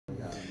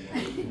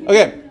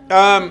Okay,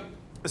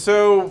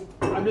 so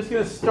I'm just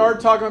going to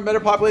start talking about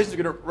metapopulations.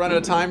 We're going to run out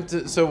of time,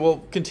 so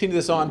we'll continue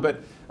this on.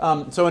 But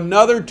so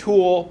another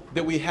tool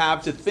that we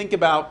have to think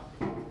about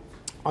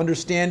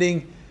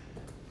understanding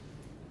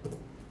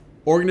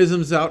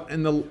organisms out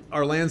in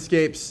our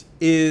landscapes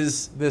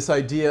is this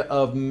idea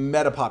of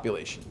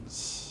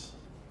metapopulations.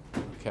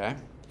 Okay,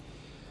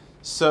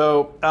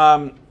 so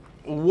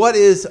what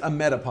is a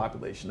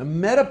metapopulation? A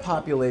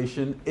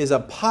metapopulation is a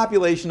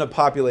population of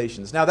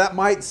populations. Now that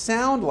might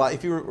sound like,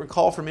 if you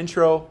recall from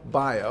intro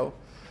bio,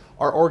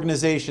 our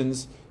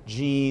organizations,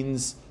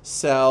 genes,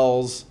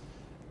 cells,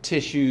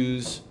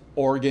 tissues,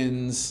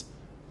 organs,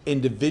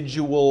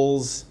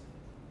 individuals,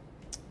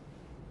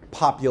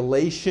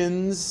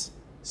 populations,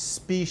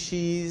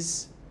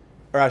 species,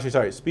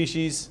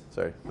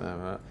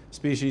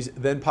 species,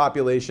 then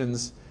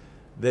populations,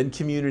 then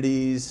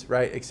communities,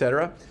 right,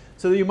 etc.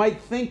 So you might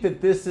think that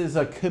this is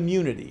a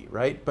community,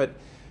 right, but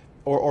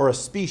or a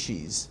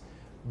species,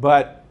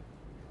 but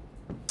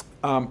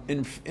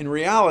in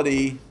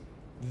reality,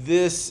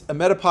 a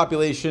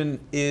metapopulation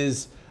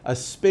is a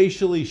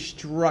spatially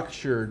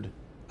structured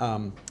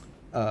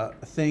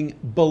thing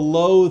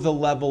below the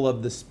level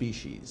of the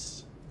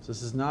species. So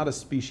this is not a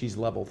species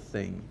level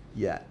thing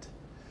yet,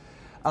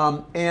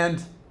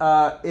 and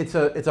it's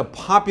a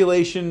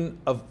population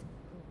of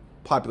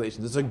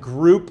populations. It's a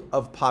group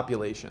of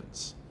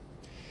populations.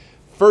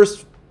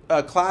 First,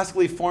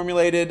 classically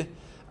formulated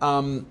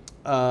by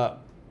a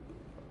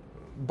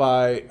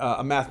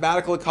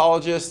mathematical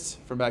ecologist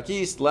from back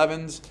east,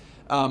 Levins,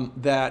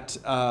 that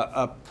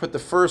put the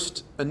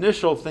first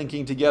initial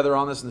thinking together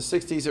on this in the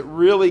 60s. It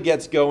really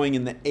gets going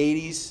in the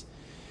 80s.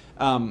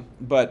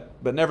 But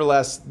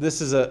nevertheless,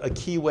 this is a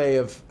key way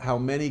of how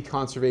many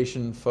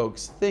conservation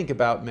folks think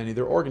about many of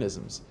their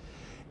organisms.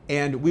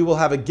 And we will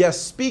have a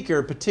guest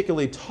speaker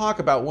particularly talk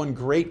about one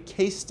great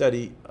case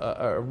study,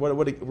 or we're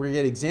going to get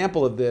an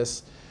example of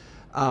this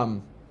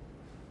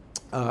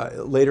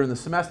later in the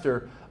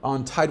semester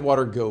on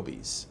tidewater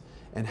gobies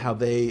and how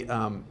they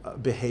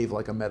behave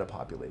like a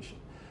metapopulation.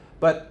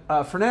 But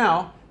for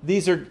now,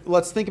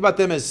 let's think about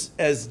them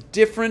as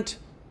different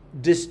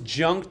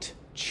disjunct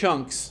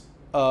chunks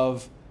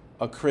of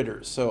a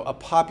critters. So a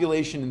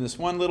population in this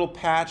one little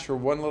patch or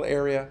one little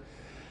area,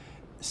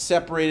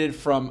 separated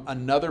from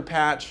another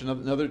patch,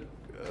 another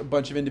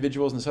bunch of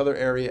individuals in this other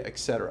area,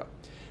 etc.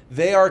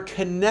 They are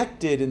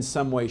connected in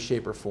some way,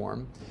 shape, or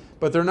form,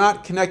 but they're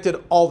not connected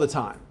all the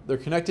time. They're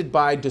connected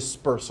by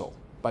dispersal,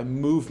 by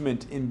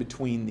movement in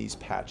between these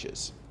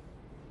patches.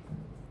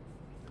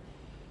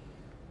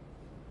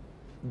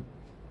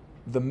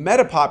 The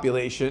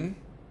metapopulation,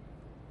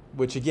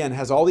 which again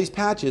has all these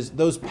patches,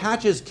 those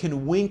patches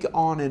can wink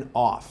on and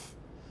off.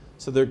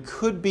 So there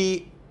could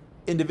be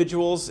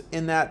individuals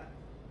in that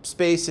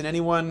space in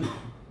any one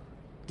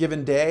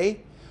given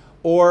day,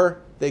 or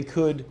they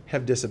could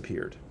have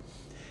disappeared.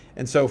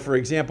 And so, for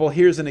example,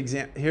 here's an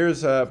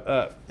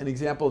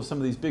example of some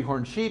of these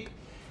bighorn sheep,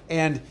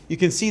 and you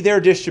can see their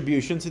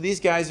distribution. So these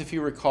guys, if you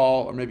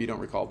recall, or maybe you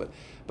don't recall,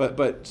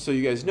 but so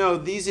you guys know,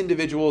 these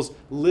individuals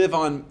live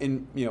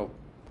in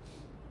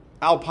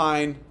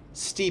alpine,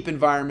 steep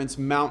environments,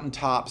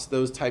 mountaintops,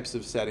 those types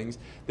of settings.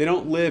 They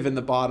don't live in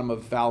the bottom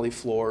of valley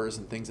floors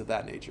and things of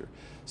that nature.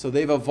 So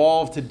they've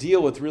evolved to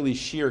deal with really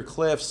sheer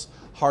cliffs,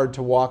 hard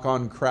to walk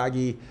on,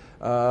 craggy,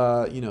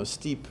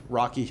 steep,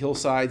 rocky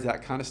hillsides,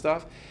 that kind of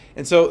stuff.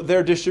 And so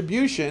their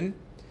distribution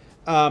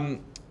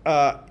in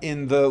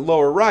the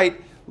lower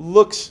right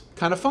looks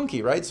kind of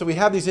funky, right? So we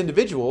have these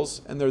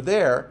individuals, and they're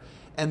there,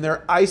 and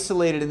they're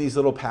isolated in these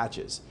little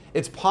patches.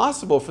 It's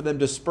possible for them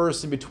to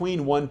disperse in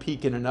between one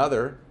peak and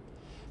another,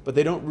 but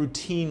they don't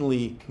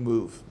routinely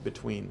move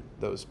between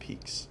those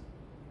peaks.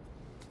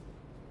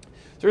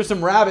 So here's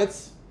some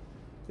rabbits.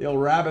 The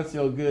old rabbits,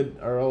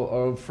 our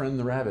old friend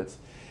the rabbits.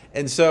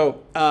 And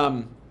so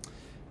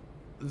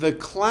the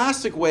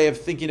classic way of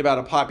thinking about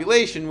a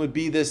population would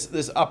be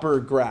this upper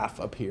graph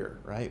up here,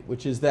 right?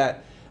 Which is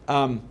that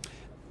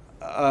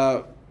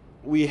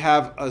we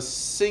have a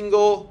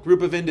single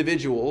group of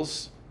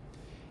individuals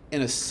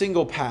in a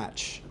single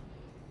patch.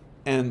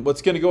 And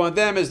what's going to go on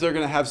them is they're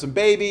going to have some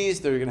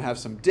babies, they're going to have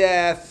some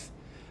death,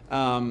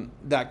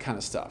 that kind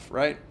of stuff,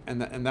 right?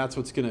 And that's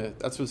what's going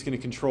to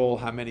control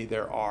how many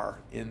there are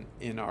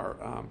in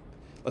our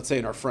let's say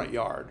in our front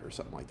yard or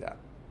something like that.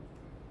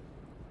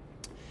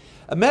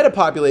 A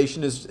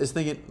metapopulation is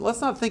thinking,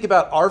 let's not think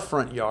about our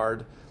front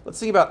yard. Let's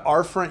think about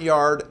our front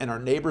yard and our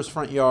neighbor's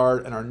front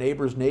yard and our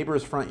neighbor's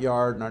neighbor's front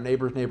yard and our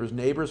neighbor's neighbor's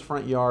neighbor's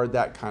front yard,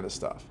 that kind of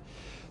stuff.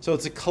 So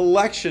it's a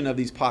collection of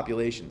these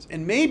populations.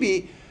 And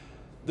maybe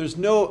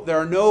there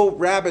are no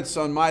rabbits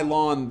on my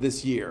lawn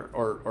this year,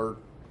 or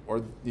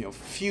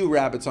few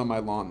rabbits on my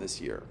lawn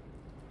this year.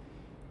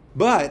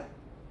 But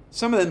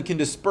some of them can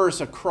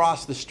disperse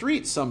across the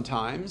street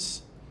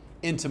sometimes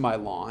into my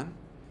lawn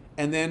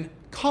and then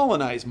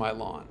colonize my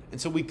lawn. And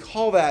so we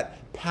call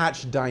that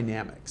patch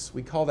dynamics.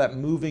 We call that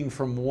moving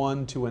from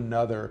one to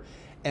another,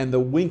 and the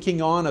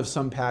winking on of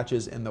some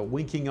patches and the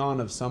winking on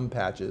of some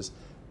patches,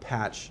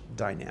 patch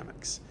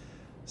dynamics.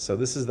 So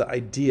this is the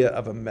idea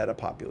of a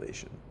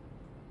metapopulation.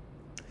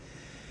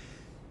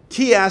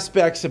 Key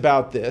aspects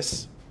about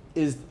this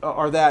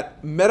are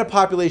that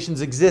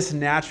metapopulations exist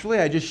naturally.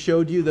 I just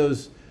showed you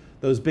those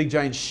big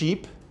giant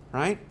sheep,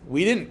 right?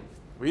 We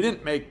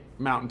didn't make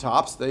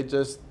mountaintops.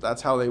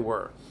 That's how they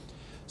were.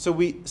 So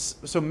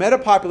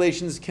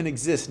metapopulations can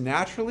exist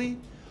naturally,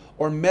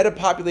 or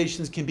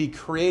metapopulations can be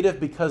creative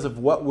because of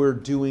what we're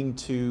doing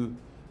to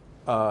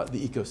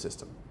the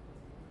ecosystem.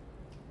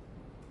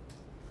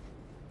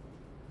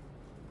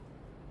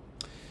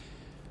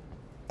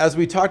 As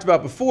we talked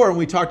about before, and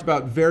we talked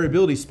about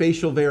variability,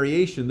 spatial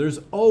variation, there's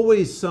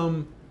always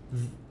some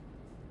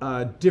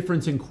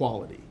difference in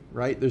quality,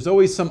 right? There's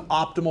always some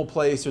optimal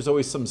place, there's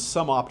always some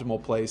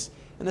suboptimal place.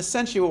 And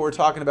essentially what we're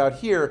talking about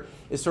here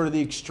is sort of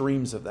the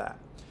extremes of that.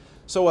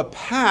 So a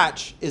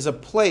patch is a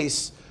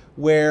place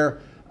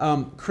where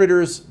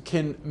critters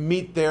can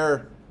meet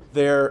their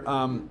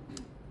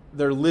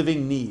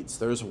living needs.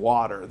 There's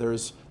water,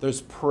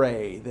 there's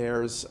prey,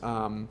 there's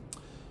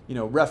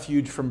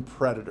refuge from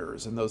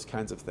predators and those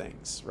kinds of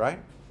things, right?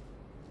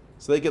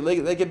 So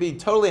they could be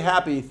totally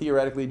happy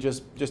theoretically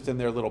just in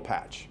their little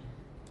patch.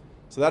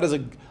 So that is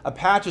a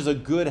patch is a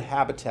good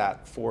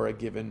habitat for a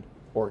given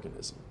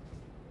organism.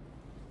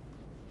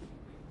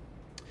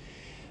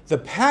 The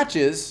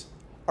patches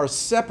are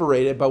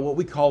separated by what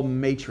we call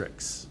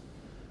matrix.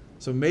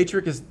 So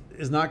matrix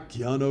is not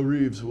Keanu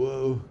Reeves,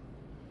 whoa.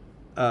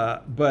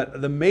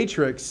 But the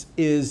matrix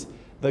is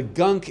the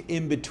gunk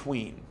in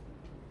between.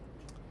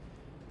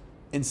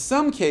 In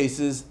some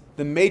cases,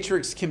 the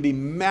matrix can be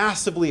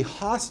massively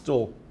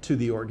hostile to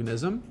the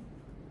organism.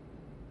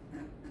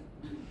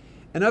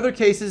 In other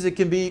cases, it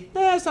can be,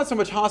 it's not so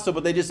much hostile,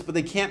 but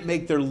they can't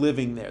make their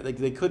living there.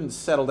 They couldn't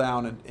settle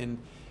down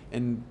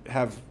and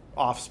have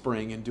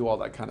offspring and do all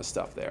that kind of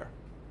stuff there.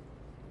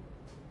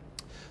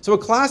 So a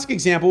classic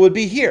example would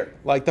be here,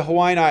 like the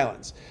Hawaiian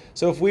Islands.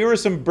 So if we were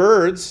some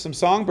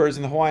songbirds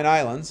in the Hawaiian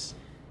Islands,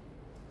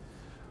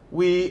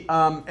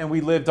 and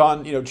we lived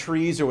on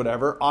trees or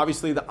whatever.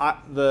 Obviously, the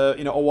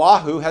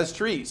Oahu has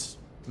trees,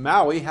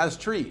 Maui has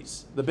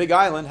trees, the Big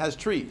Island has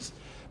trees,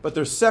 but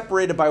they're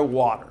separated by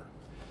water.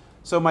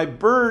 So my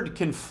bird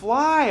can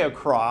fly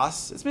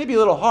across. It's maybe a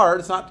little hard.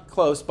 It's not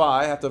close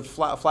by. I have to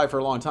fly for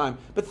a long time.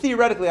 But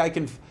theoretically, I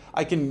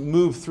can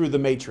move through the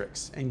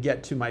matrix and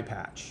get to my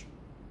patch.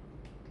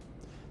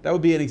 That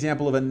would be an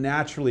example of a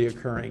naturally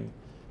occurring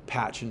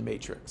patch and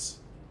matrix.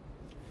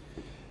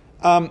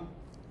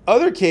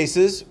 Other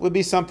cases would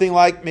be something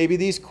like maybe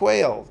these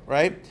quail,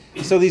 right?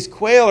 So these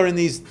quail are in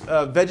these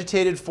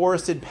vegetated,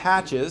 forested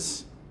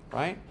patches,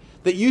 right?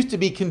 That used to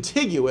be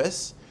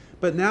contiguous,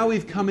 but now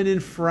we've come in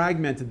and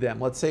fragmented them,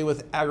 let's say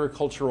with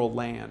agricultural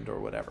land or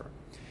whatever.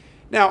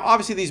 Now,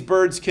 obviously these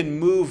birds can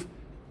move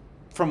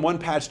from one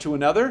patch to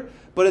another,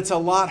 but it's a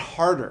lot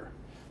harder.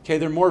 Okay,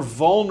 they're more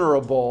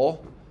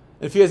vulnerable.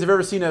 If you guys have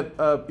ever seen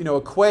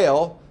a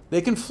quail,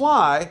 they can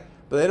fly,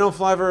 but they don't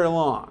fly very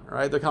long,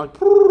 right? They're kind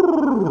of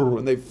like,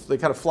 and they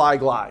kind of fly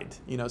glide,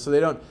 so they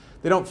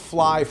don't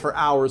fly for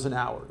hours and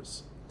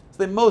hours.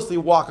 So they mostly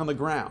walk on the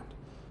ground.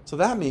 So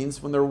that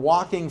means when they're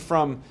walking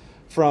from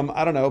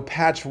I don't know,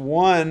 patch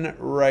 1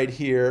 right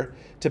here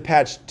to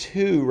patch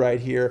 2 right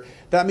here,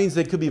 that means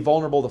they could be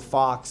vulnerable to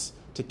fox,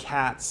 to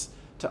cats,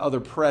 to other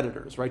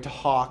predators, right? To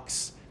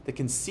hawks that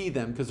can see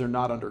them because they're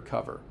not under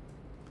cover.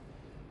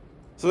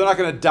 So they're not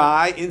going to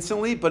die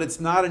instantly, but it's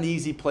not an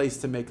easy place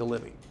to make a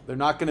living. They're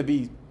not going to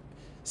be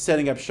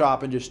setting up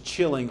shop and just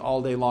chilling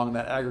all day long in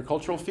that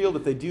agricultural field.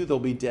 If they do, they'll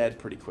be dead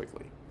pretty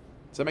quickly.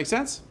 Does that make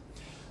sense?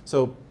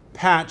 So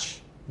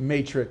patch,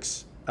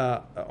 matrix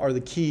are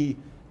the key,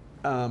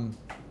 are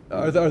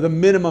the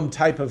minimum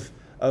type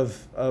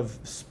of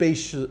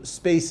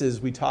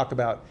spaces we talk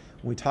about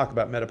when we talk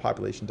about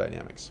metapopulation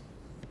dynamics.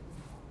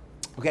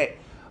 Okay,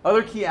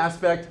 other key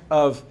aspect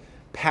of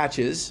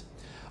patches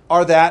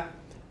are that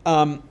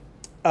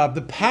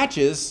the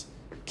patches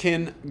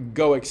can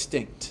go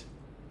extinct.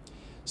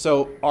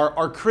 So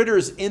our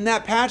critters in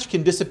that patch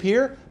can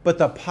disappear, but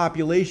the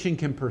population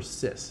can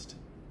persist.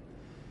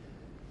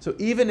 So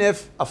even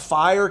if a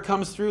fire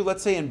comes through,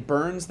 let's say, and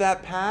burns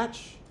that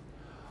patch,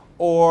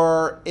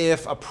 or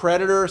if a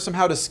predator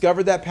somehow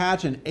discovered that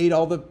patch and ate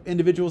all the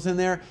individuals in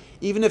there,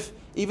 even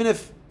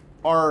if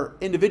our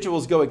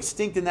individuals go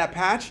extinct in that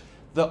patch,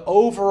 the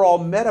overall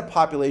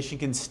metapopulation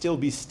can still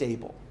be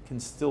stable, can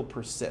still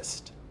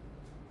persist.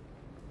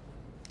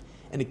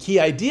 And a key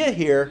idea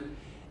here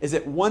is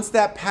that once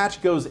that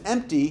patch goes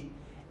empty,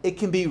 it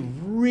can be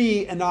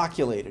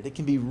re-inoculated. It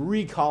can be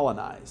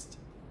recolonized.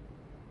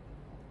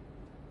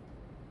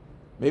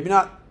 Maybe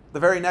not the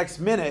very next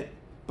minute,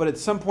 but at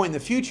some point in the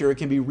future, it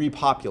can be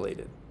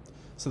repopulated.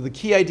 So the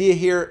key idea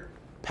here,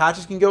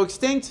 patches can go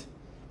extinct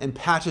and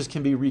patches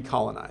can be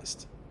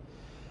recolonized.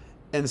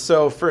 And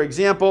so, for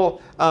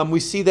example, we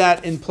see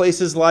that in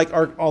places like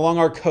along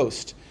our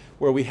coast,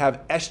 where we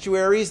have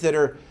estuaries that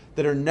are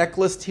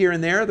necklaced here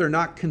and there. They're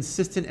not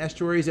consistent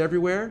estuaries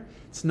everywhere.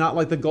 It's not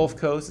like the Gulf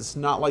Coast. It's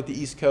not like the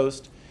East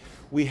Coast.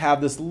 We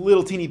have this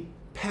little teeny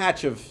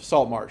patch of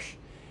salt marsh.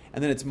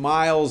 and then it's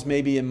miles,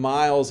 maybe in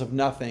miles of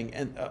nothing,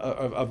 and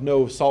of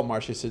no salt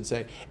marsh, I should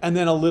say, and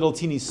then a little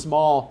teeny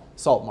small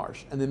salt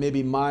marsh, and then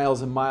maybe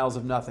miles and miles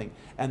of nothing,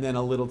 and then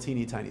a little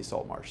teeny tiny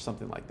salt marsh,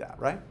 something like that,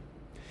 right?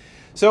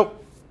 So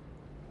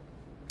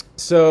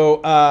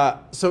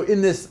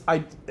in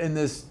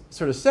this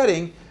sort of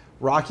setting,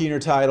 rocky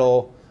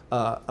intertidal,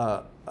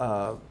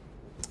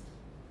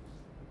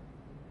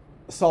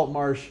 salt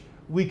marsh,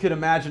 we could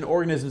imagine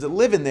organisms that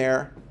live in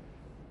there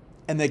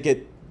and that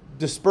get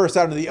dispersed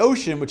out into the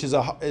ocean, which is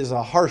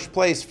a harsh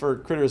place for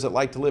critters that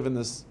like to live in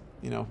this,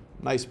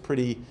 nice,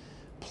 pretty,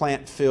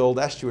 plant-filled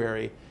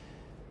estuary.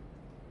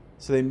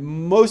 So they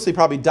mostly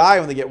probably die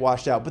when they get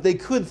washed out, but they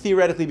could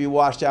theoretically be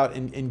washed out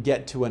and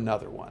get to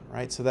another one,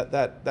 right? So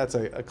that's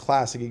a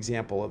classic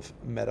example of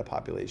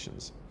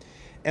metapopulations.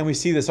 And we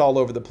see this all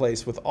over the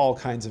place with all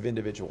kinds of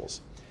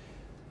individuals.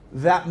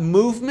 That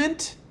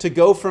movement to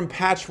go from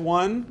patch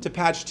 1 to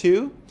patch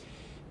 2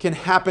 can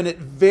happen at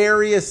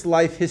various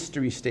life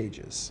history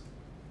stages.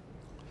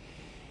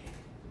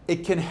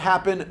 It can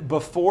happen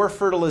before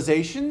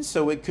fertilization,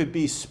 so it could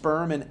be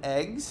sperm and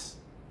eggs.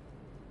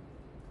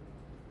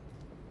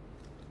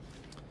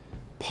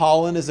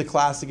 Pollen is a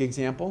classic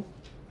example.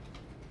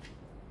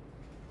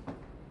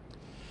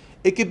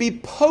 It could be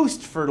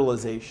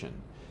post-fertilization.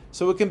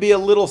 So it can be a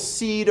little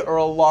seed or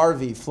a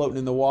larvae floating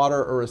in the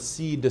water or a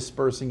seed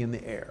dispersing in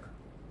the air.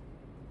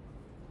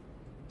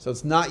 So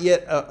it's not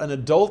yet an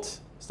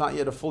adult. It's not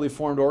yet a fully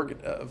formed,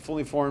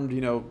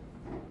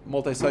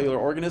 multicellular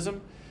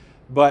organism,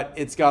 but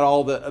it's got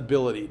all the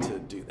ability to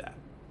do that,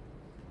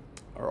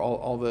 or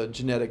all the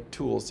genetic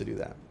tools to do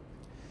that.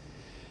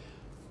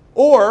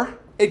 Or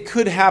it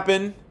could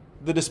happen,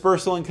 the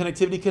dispersal and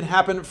connectivity could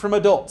happen from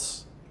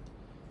adults,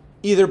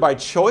 either by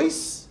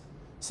choice.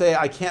 Say,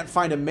 I can't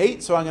find a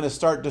mate, so I'm going to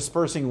start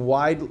dispersing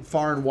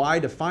far and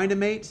wide to find a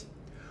mate.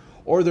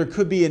 Or there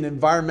could be an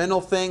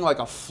environmental thing, like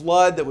a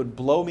flood that would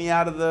blow me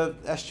out of the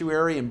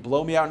estuary and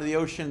blow me out into the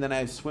ocean, and then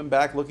I'd swim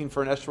back looking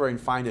for an estuary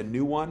and find a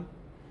new one.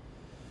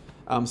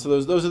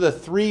 So those are the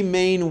three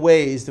main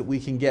ways that we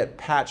can get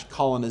patch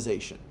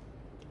colonization.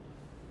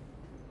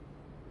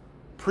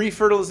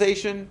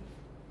 Pre-fertilization,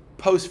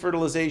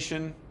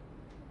 post-fertilization,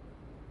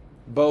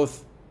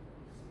 both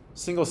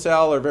single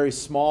cell or very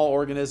small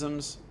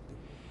organisms,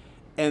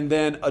 and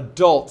then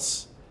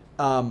adults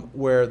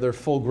where they're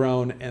full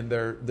grown and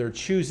they're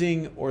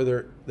choosing or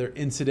they're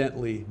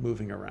incidentally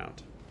moving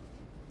around.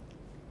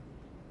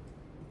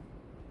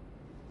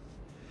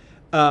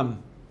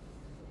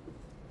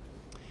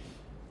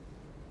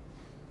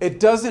 It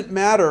doesn't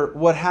matter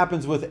what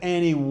happens with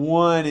any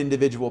one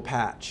individual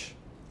patch.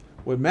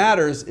 What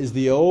matters is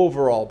the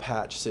overall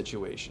patch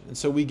situation. And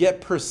so we get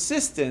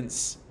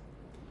persistence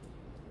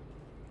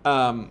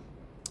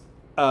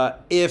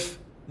if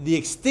the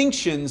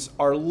extinctions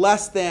are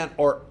less than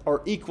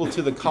or equal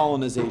to the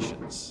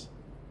colonizations.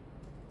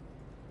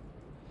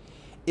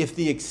 If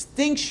the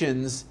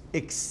extinctions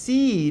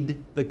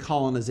exceed the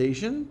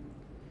colonization,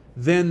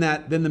 then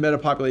the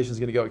metapopulation is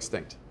going to go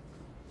extinct.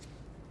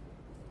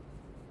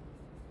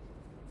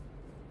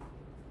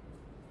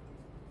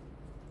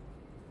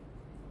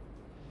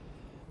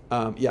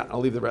 Yeah, I'll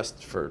leave the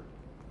rest for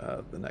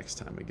the next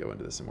time we go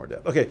into this in more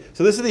depth. Okay,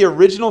 so this is the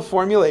original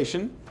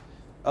formulation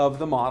of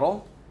the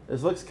model.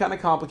 This looks kind of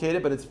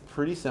complicated, but it's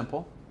pretty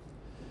simple.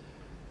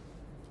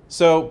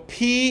 So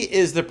P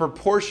is the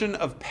proportion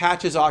of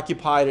patches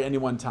occupied at any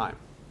one time.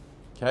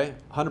 Okay,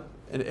 and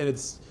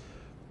it's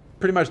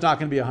pretty much not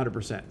going to be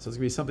 100%. So it's going to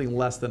be something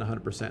less than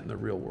 100% in the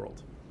real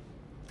world.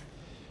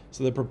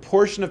 So the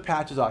proportion of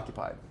patches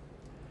occupied.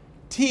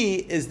 T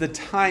is the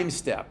time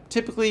step.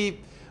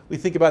 Typically, we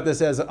think about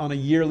this as on a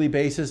yearly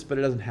basis, but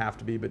it doesn't have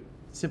to be. But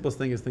the simplest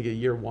thing is think of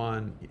year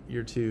 1,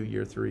 year 2,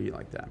 year 3,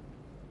 like that.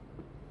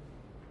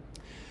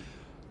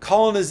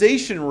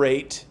 Colonization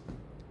rate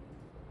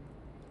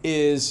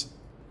is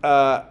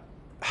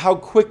how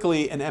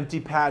quickly an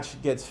empty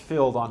patch gets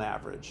filled on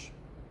average.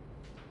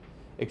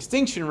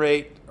 Extinction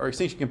rate, or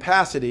extinction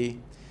capacity,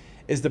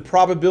 is the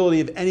probability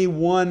of any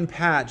one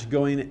patch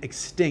going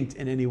extinct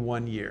in any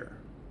one year.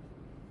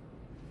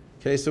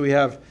 Okay, so we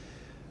have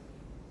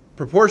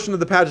proportion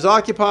of the patches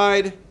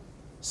occupied,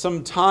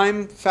 some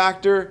time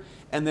factor,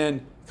 and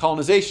then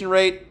colonization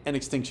rate and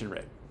extinction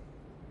rate.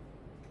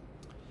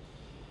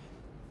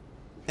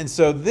 And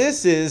so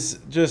this is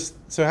just,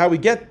 so how we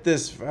get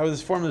this, how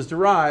this formula is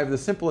derived, the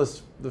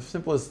simplest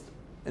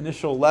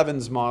initial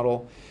Levens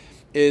model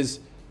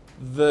is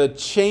the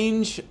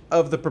change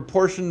of the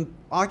proportion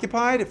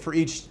occupied for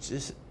each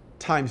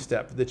time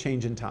step, the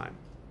change in time.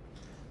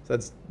 So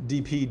that's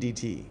dp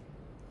dt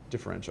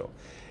differential.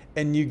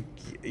 And you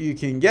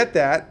can get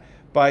that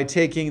by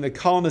taking the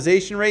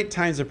colonization rate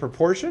times the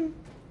proportion,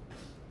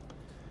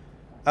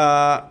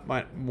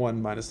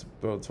 1 minus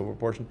the total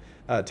proportion,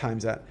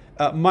 times that,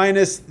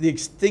 minus the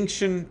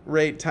extinction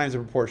rate times the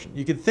proportion.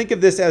 You can think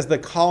of this as the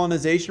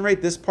colonization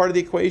rate. This part of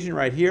the equation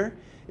right here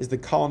is the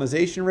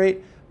colonization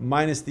rate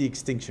minus the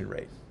extinction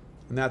rate.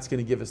 And that's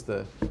going to give us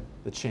the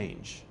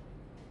change.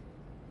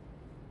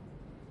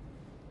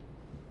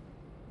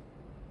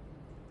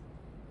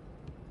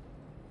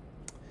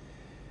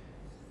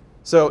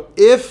 So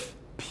if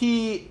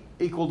P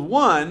equaled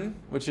 1,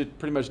 which it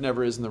pretty much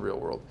never is in the real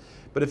world,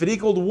 but if it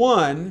equaled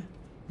 1,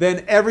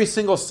 then every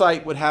single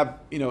site would have,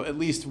 at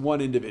least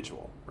one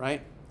individual,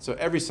 right? So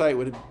every site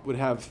would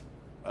have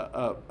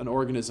an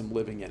organism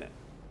living in it.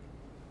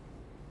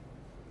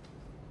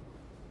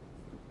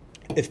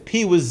 If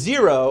P was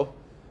 0,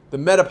 the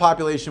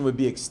metapopulation would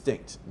be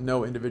extinct.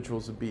 No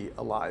individuals would be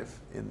alive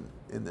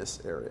in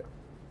this area.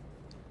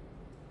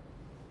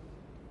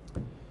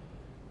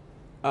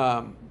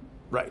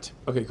 Right.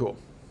 Okay, cool.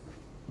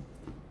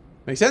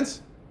 Make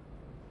sense?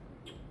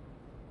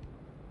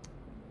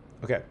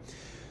 Okay.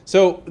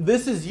 So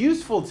this is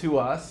useful to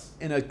us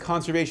in a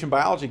conservation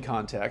biology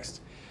context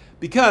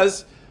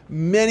because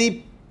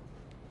many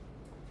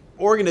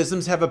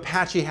organisms have a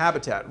patchy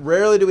habitat.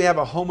 Rarely do we have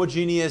a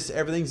homogeneous,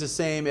 everything's the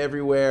same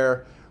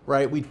everywhere,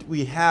 right?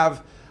 We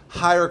have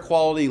higher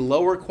quality,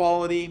 lower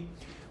quality.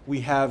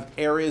 We have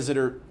areas that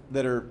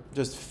are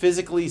just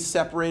physically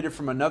separated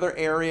from another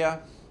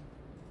area.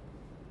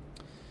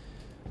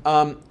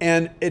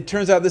 And it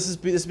turns out this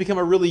has become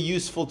a really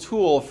useful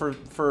tool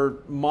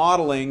for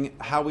modeling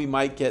how we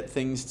might get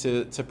things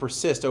to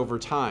persist over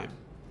time.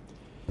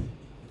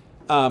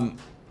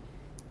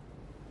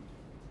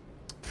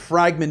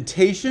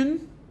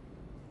 Fragmentation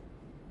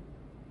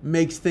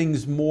makes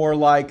things more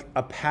like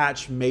a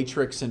patch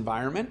matrix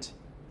environment.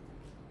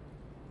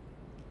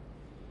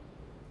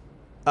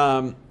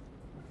 Edge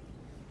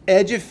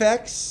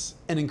effects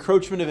and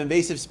encroachment of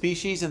invasive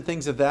species and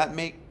things of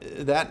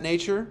that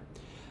nature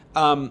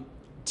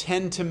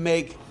tend to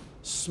make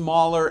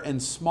smaller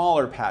and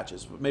smaller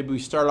patches. Maybe we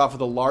start off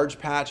with a large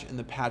patch and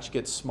the patch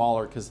gets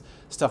smaller because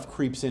stuff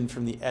creeps in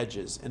from the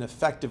edges and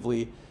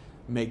effectively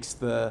makes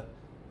the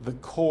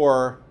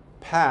core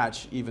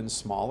patch even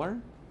smaller.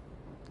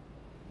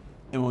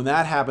 And when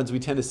that happens, we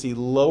tend to see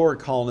lower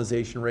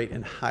colonization rate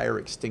and higher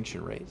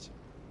extinction rates.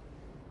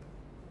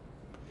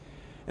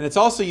 And it's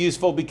also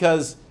useful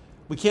because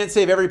we can't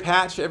save every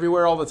patch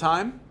everywhere all the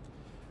time,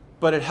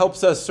 but it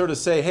helps us sort of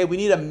say, hey, we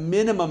need a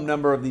minimum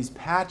number of these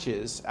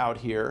patches out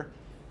here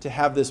to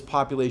have this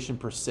population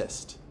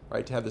persist,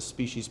 right? To have the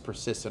species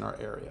persist in our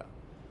area.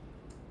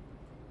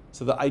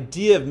 So the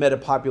idea of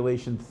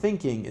metapopulation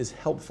thinking is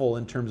helpful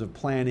in terms of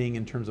planning,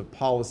 in terms of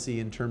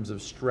policy, in terms of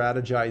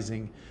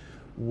strategizing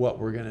what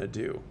we're going to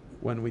do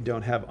when we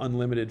don't have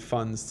unlimited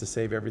funds to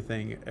save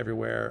everything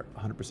everywhere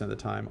 100% of the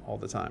time, all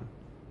the time.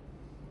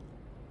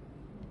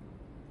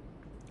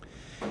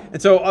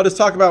 And so I'll just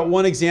talk about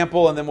one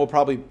example and then we'll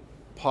probably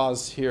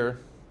pause here.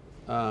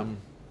 There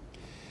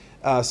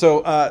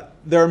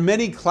are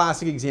many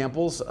classic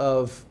examples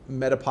of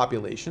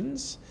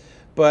metapopulations,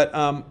 but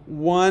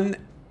one,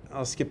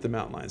 I'll skip the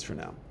mountain lions for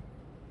now.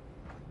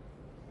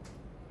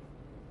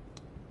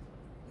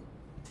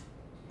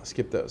 I'll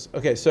skip those.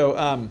 Okay,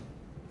 so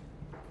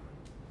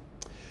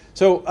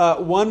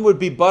one would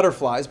be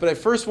butterflies, but I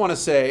first want to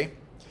say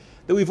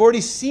that we've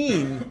already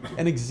seen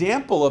an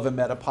example of a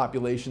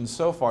metapopulation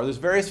so far. There's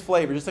various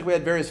flavors, just like we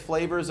had various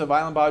flavors of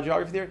island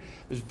biogeography theory,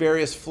 there's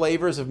various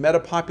flavors of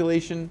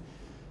metapopulation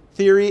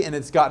theory, and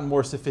it's gotten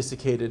more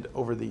sophisticated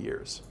over the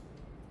years.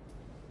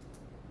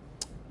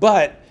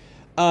 But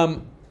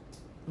the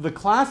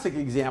classic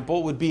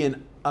example would be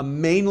a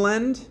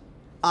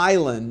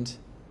mainland-island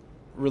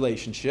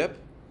relationship,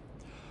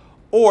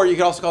 or you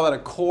could also call that a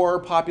core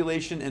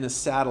population and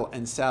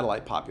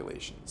satellite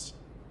populations.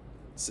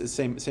 It's the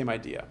same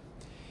idea.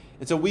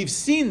 And so we've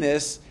seen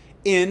this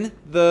in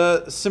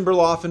the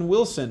Simberloff and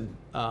Wilson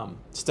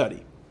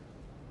study.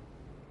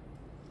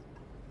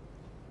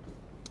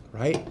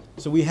 Right?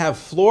 So we have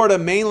Florida,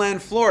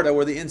 mainland Florida,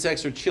 where the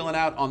insects are chilling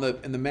out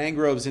in the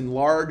mangroves in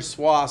large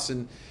swaths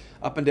and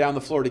up and down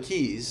the Florida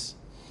Keys.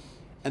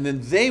 And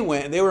then they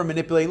were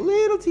manipulating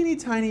little teeny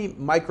tiny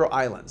micro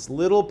islands,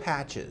 little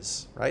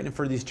patches, right? And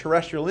for these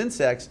terrestrial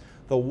insects,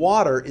 the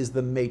water is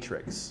the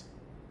matrix.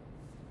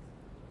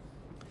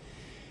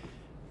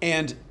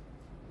 And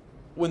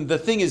when the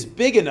thing is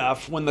big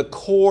enough, when the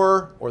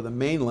core or the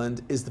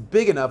mainland is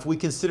big enough, we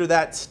consider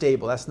that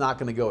stable. That's not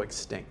going to go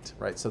extinct,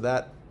 right? So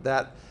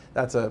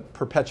that's a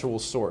perpetual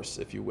source,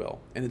 if you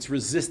will, and it's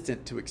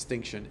resistant to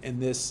extinction in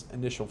this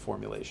initial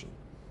formulation.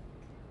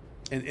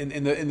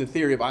 In the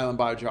theory of island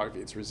biogeography,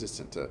 it's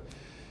resistant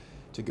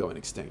to going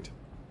extinct.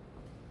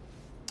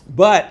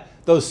 But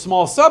those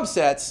small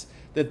subsets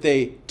that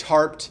they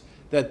tarped,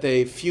 that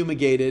they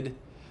fumigated,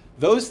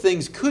 those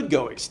things could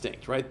go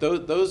extinct, right?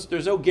 Those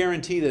there's no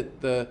guarantee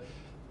that the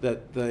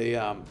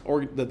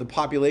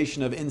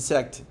population of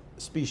insect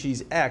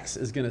species X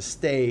is going to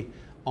stay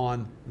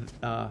on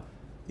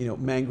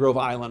Mangrove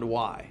Island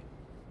Y.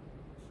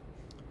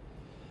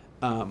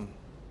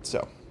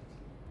 So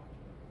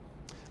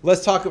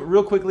let's talk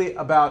real quickly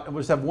about.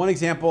 We'll just have one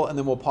example, and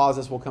then we'll pause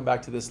this. We'll come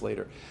back to this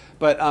later.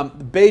 But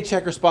the bay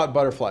checker spot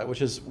butterfly,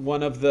 which is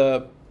one of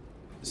the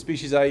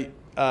species I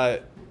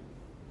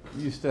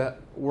used to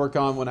work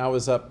on when I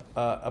was up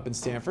in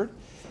Stanford.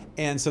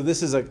 And so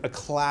this is a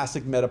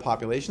classic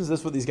metapopulation. So this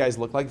is what these guys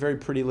look like. Very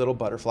pretty little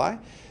butterfly.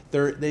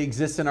 They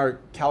exist in our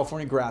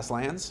California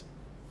grasslands.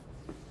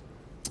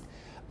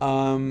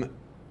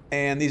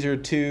 and these are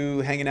two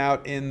hanging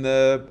out in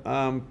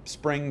the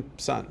spring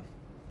sun.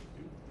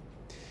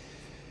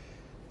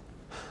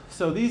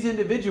 So these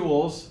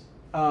individuals,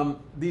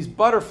 these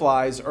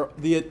butterflies,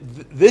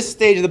 this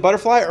stage of the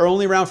butterfly are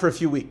only around for a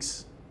few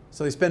weeks.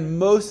 So they spend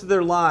most of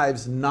their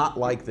lives not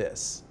like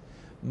this.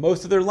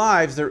 Most of their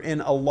lives, they're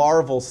in a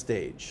larval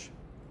stage.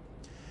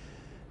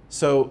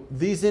 So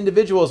these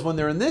individuals, when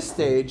they're in this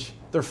stage,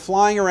 they're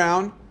flying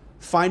around,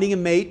 finding a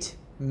mate,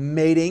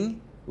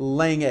 mating,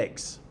 laying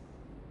eggs.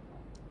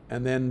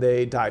 And then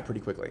they die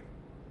pretty quickly.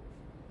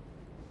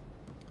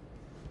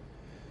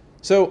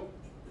 So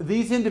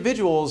these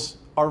individuals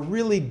are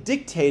really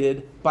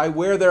dictated by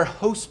where their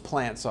host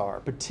plants are,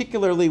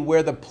 particularly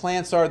where the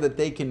plants are that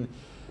they can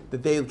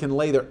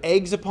lay their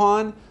eggs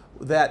upon,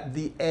 that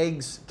the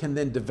eggs can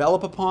then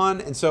develop upon.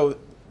 And so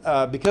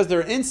because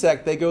they're an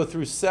insect, they go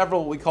through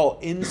several, we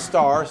call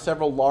instar,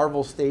 several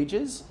larval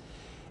stages.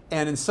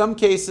 And in some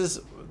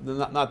cases,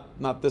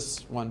 not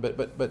this one,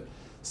 but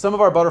some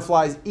of our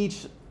butterflies,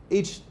 each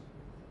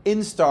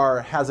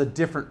instar has a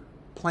different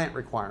plant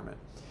requirement.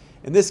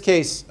 In this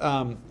case,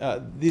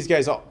 these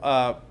guys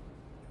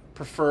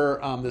prefer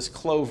this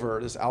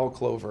clover, this owl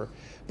clover.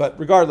 But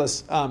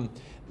regardless,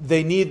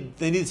 they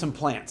need some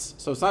plants.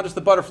 So it's not just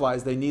the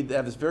butterflies. They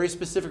have this very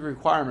specific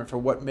requirement for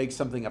what makes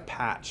something a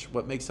patch,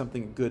 what makes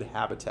something a good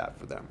habitat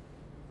for them.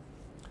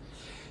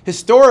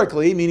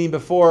 Historically, meaning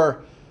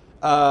before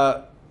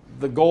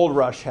the gold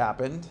rush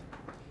happened,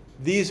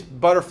 these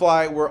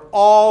butterfly were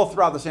all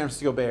throughout the San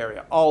Francisco Bay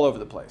Area, all over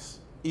the place.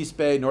 East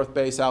Bay, North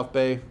Bay, South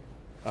Bay,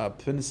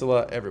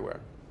 peninsula, everywhere.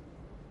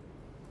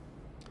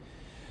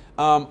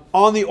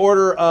 On the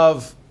order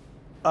of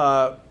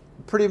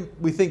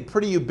we think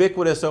pretty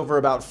ubiquitous over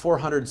about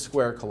 400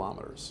 square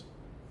kilometers.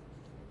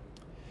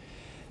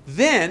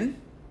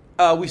 Then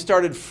we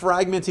started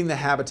fragmenting the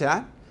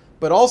habitat,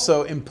 but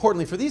also,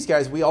 importantly for these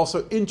guys, we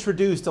also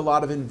introduced a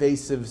lot of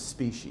invasive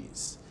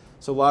species.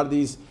 So a lot of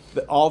these,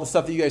 all the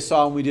stuff that you guys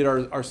saw when we did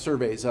our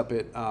surveys up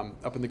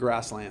in the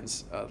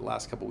grasslands the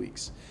last couple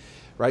weeks,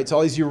 right? So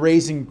all these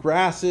Eurasian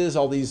grasses,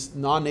 all these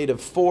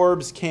non-native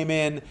forbs came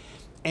in,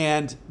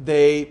 and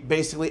they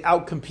basically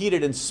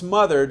outcompeted and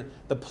smothered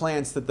the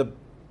plants that the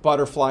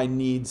butterfly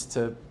needs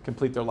to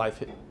complete their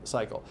life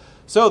cycle.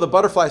 So the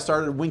butterfly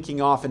started winking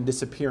off and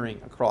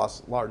disappearing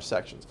across large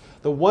sections.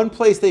 The one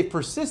place they've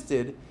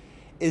persisted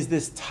is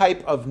this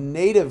type of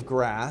native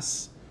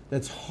grass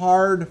that's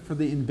hard for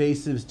the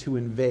invasives to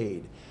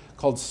invade,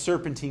 called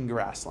serpentine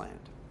grassland.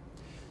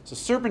 So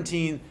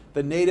serpentine,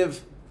 the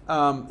native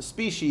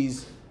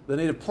species, the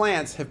native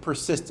plants have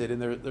persisted,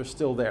 and they're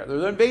still there. There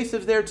are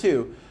invasives there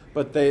too,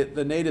 but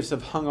the natives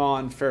have hung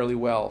on fairly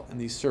well in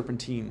these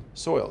serpentine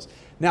soils.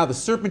 Now, the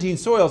serpentine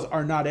soils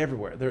are not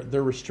everywhere.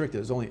 They're restricted.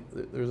 There's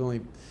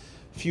only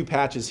a few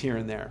patches here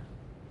and there.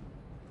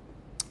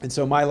 And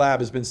so my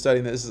lab has been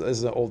studying this. This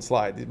is an old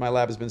slide. My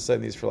lab has been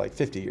studying these for like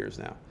 50 years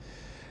now.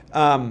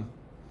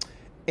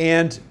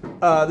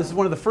 This is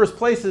one of the first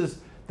places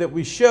that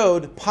we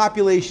showed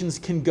populations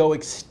can go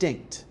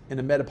extinct in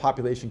a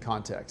metapopulation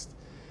context.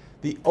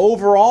 The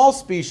overall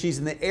species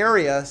in the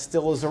area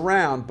still is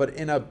around, but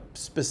in a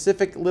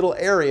specific little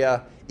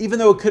area, even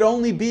though it could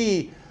only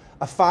be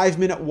a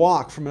 5-minute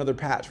walk from another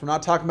patch. We're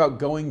not talking about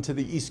going to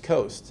the East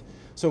Coast.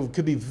 So it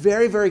could be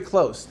very, very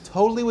close,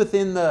 totally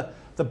within the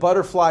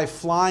butterfly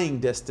flying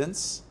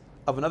distance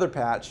of another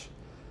patch,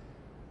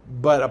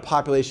 but a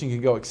population can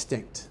go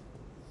extinct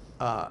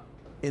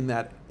in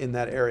that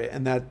area,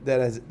 and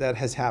that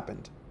has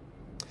happened.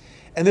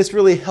 And this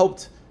really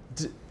helped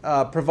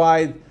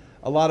provide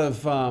a lot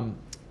of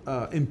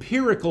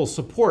empirical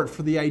support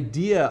for the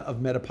idea of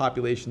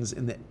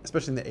metapopulations,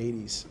 especially in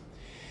the 80s.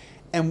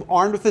 And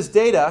armed with this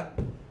data,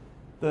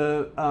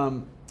 the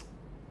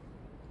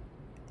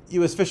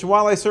U.S. Fish and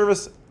Wildlife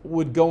Service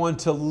would go on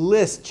to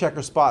list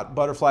checker spot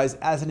butterflies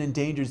as an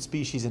endangered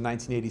species in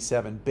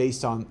 1987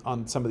 based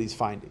on some of these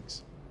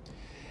findings.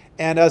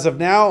 And as of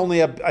now,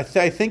 I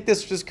think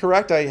this is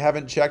correct. I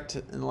haven't checked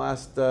in the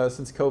last,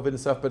 since COVID and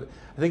stuff, but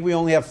I think we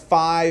only have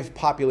 5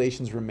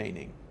 populations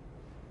remaining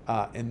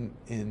in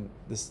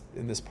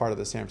this part of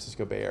the San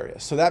Francisco Bay Area.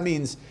 So that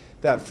means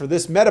that for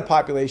this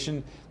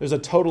metapopulation, there's a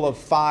total of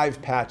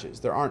 5 patches.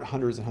 There aren't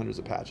hundreds and hundreds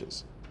of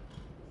patches.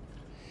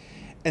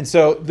 And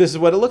so this is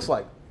what it looks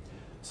like.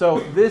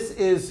 So this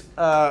is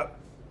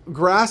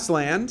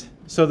grassland.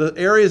 So the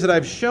areas that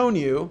I've shown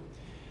you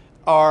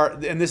are,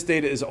 and this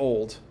data is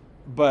old,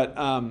 but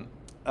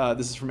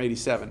this is from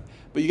 '87.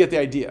 But you get the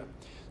idea.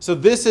 So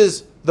this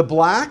is, the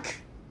black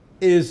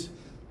is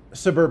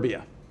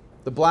suburbia.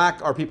 The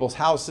black are people's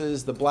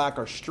houses. The black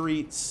are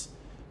streets,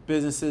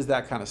 businesses,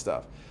 that kind of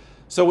stuff.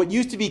 So what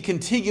used to be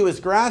contiguous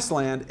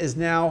grassland is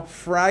now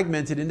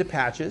fragmented into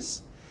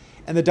patches,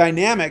 and the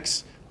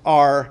dynamics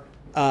behave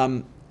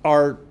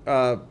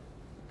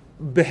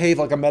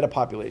like a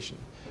metapopulation.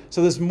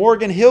 So this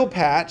Morgan Hill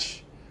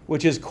patch,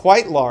 which is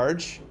quite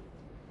large,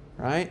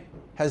 right,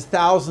 has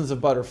thousands of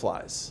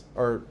butterflies,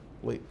 or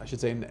I should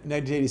say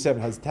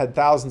 1987 has had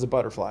thousands of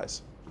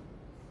butterflies.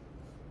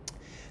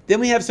 Then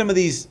we have some of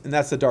these, and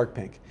that's the dark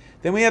pink.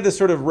 Then we have this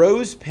sort of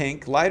rose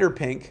pink, lighter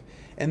pink,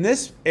 and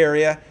this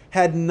area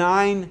had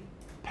 9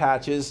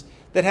 patches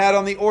that had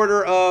on the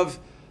order of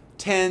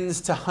tens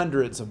to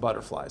hundreds of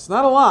butterflies.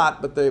 Not a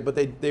lot, but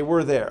they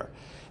were there.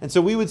 And so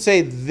we would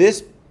say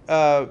this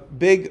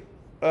big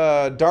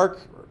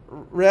dark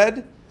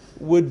red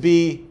would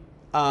be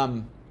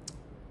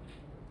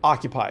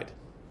occupied.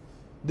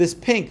 This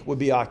pink would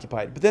be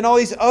occupied. But then all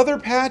these other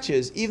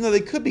patches, even though they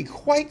could be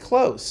quite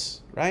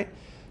close, right?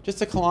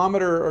 Just a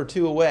kilometer or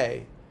 2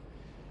 away,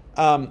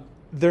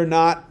 they're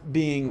not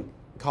being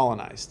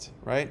colonized,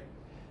 right?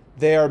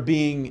 They are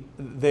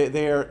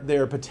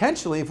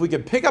potentially, if we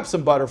could pick up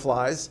some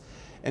butterflies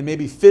and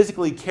maybe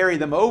physically carry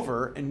them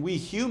over, and we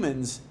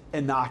humans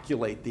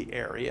inoculate the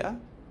area,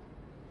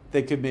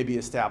 they could maybe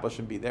establish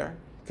and be there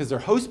because their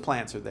host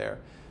plants are there,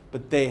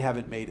 but they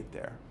haven't made it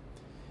there.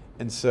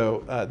 And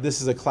so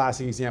this is a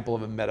classic example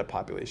of a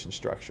metapopulation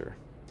structure.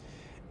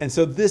 And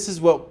so this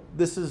is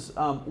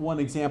one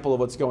example of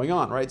what's going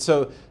on, right?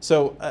 So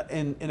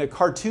in a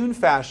cartoon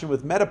fashion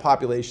with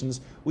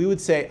metapopulations, we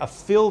would say a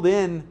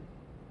filled-in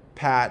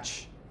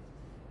patch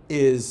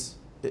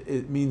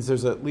it means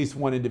there's at least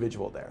one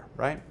individual there,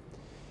 right?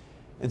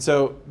 And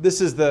so this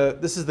is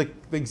the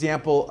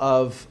example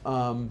of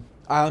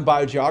island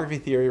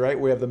biogeography theory, right?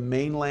 We have the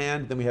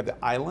mainland, then we have the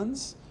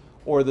islands,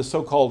 or the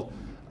so-called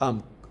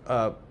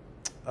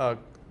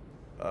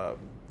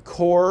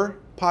core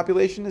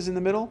population is in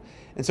the middle.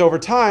 And so over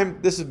time,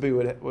 this would be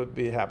what would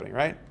be happening,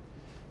 right?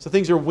 So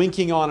things are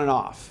winking on and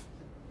off.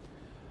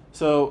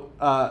 So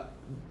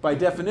by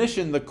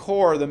definition, the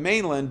core, the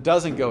mainland,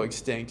 doesn't go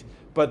extinct,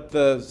 but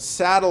the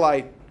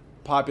satellite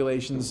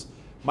populations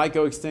might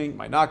go extinct,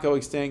 might not go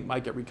extinct,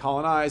 might get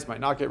recolonized, might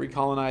not get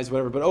recolonized,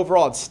 whatever. But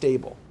overall, it's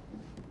stable.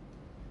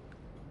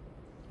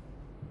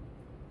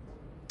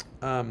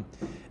 And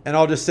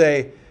I'll just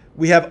say,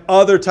 we have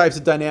other types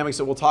of dynamics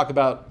that we'll talk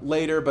about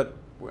later, but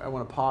I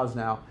want to pause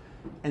now.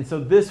 And so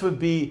this would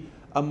be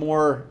a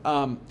more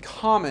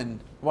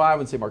common, well, I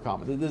wouldn't say more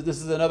common.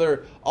 This is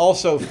another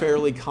also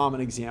fairly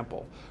common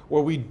example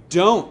where we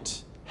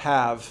don't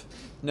have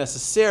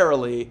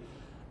necessarily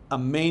a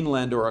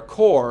mainland or a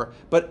core,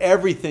 but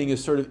everything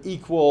is sort of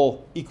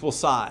equal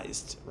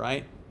sized,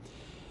 right?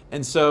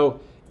 And so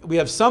we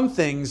have some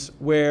things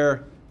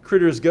where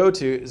critters go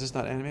to. Is this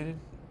not animated?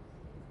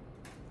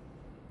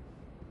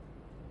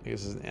 I guess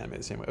this isn't animated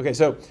the same way. Okay,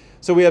 so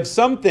we have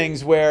some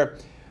things where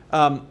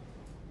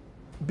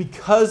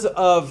because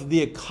of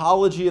the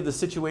ecology of the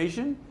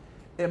situation,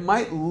 it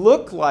might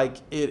look like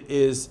it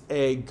is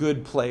a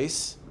good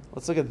place.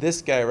 Let's look at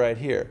this guy right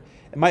here.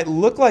 It might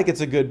look like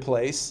it's a good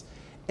place,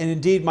 and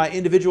indeed my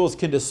individuals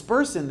can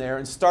disperse in there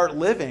and start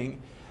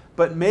living,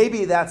 but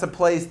maybe that's a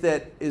place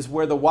that is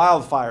where the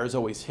wildfires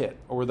always hit,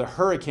 or where the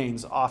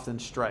hurricanes often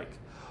strike,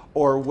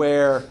 or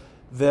where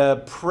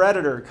the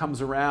predator comes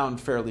around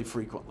fairly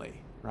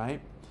frequently, right?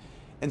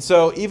 And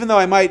so even though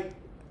I might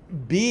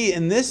be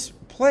in this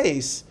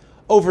place,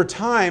 over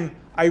time,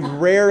 I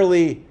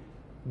rarely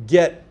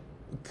get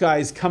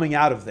guys coming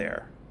out of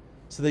there.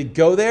 So they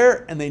go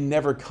there and they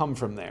never come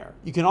from there.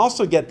 You can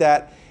also get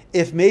that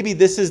if maybe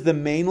this is the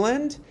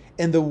mainland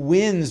and the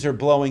winds are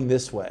blowing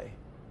this way,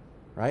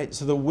 right?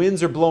 So the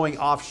winds are blowing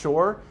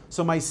offshore.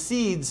 So my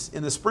seeds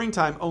in the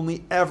springtime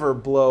only ever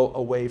blow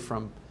away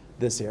from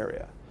this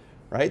area,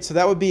 right? So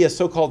that would be a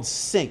so-called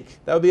sink.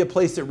 That would be a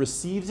place that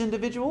receives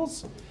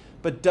individuals,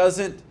 but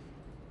doesn't,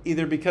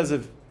 either because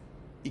of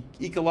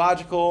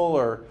ecological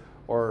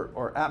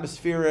or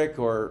atmospheric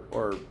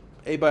or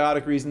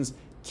abiotic reasons,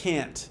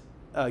 can't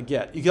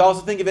get. You can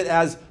also think of it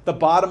as the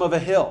bottom of a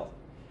hill,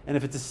 and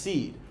if it's a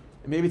seed,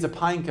 and maybe it's a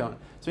pine cone.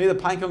 So maybe the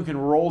pine cone can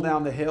roll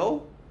down the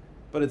hill,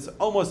 but it's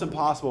almost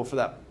impossible for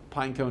that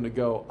pine cone to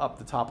go up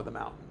the top of the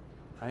mountain,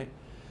 right?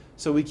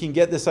 So we can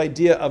get this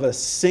idea of a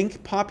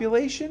sink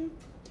population,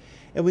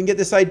 and we can get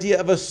this idea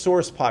of a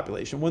source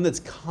population, one that's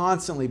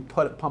constantly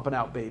pumping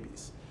out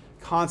babies,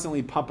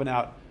 constantly pumping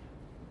out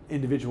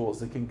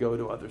individuals that can go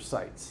to other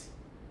sites,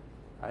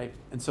 right?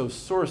 And so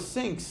source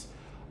sinks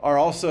are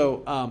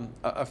also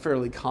a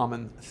fairly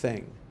common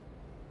thing.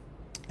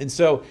 And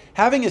so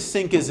having a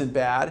sink isn't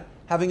bad,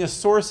 having a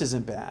source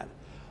isn't bad.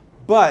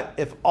 But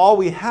if all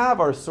we have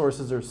are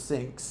sources or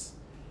sinks,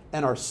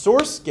 and our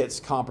source gets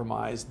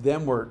compromised,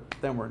 then we're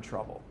in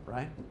trouble,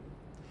 right?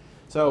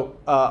 So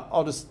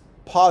I'll just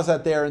pause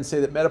that there and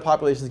say that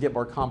metapopulations get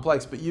more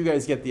complex, but you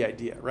guys get the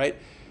idea, right?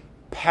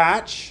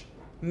 Patch,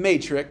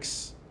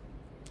 matrix,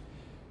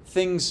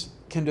 things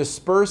can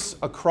disperse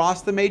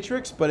across the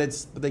matrix,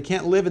 but they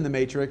can't live in the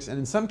matrix. And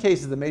in some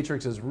cases, the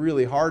matrix is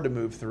really hard to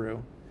move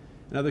through.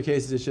 In other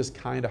cases, it's just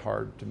kind of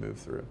hard to move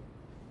through.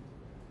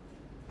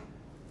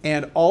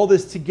 And all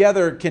this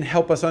together can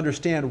help us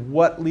understand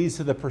what leads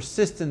to the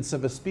persistence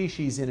of a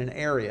species in an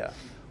area,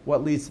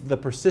 what leads to the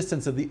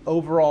persistence of the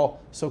overall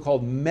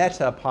so-called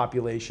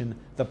meta-population,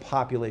 the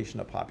population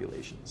of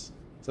populations.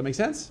 Does that make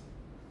sense?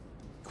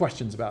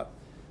 Questions about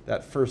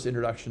that first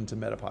introduction to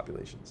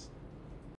metapopulations?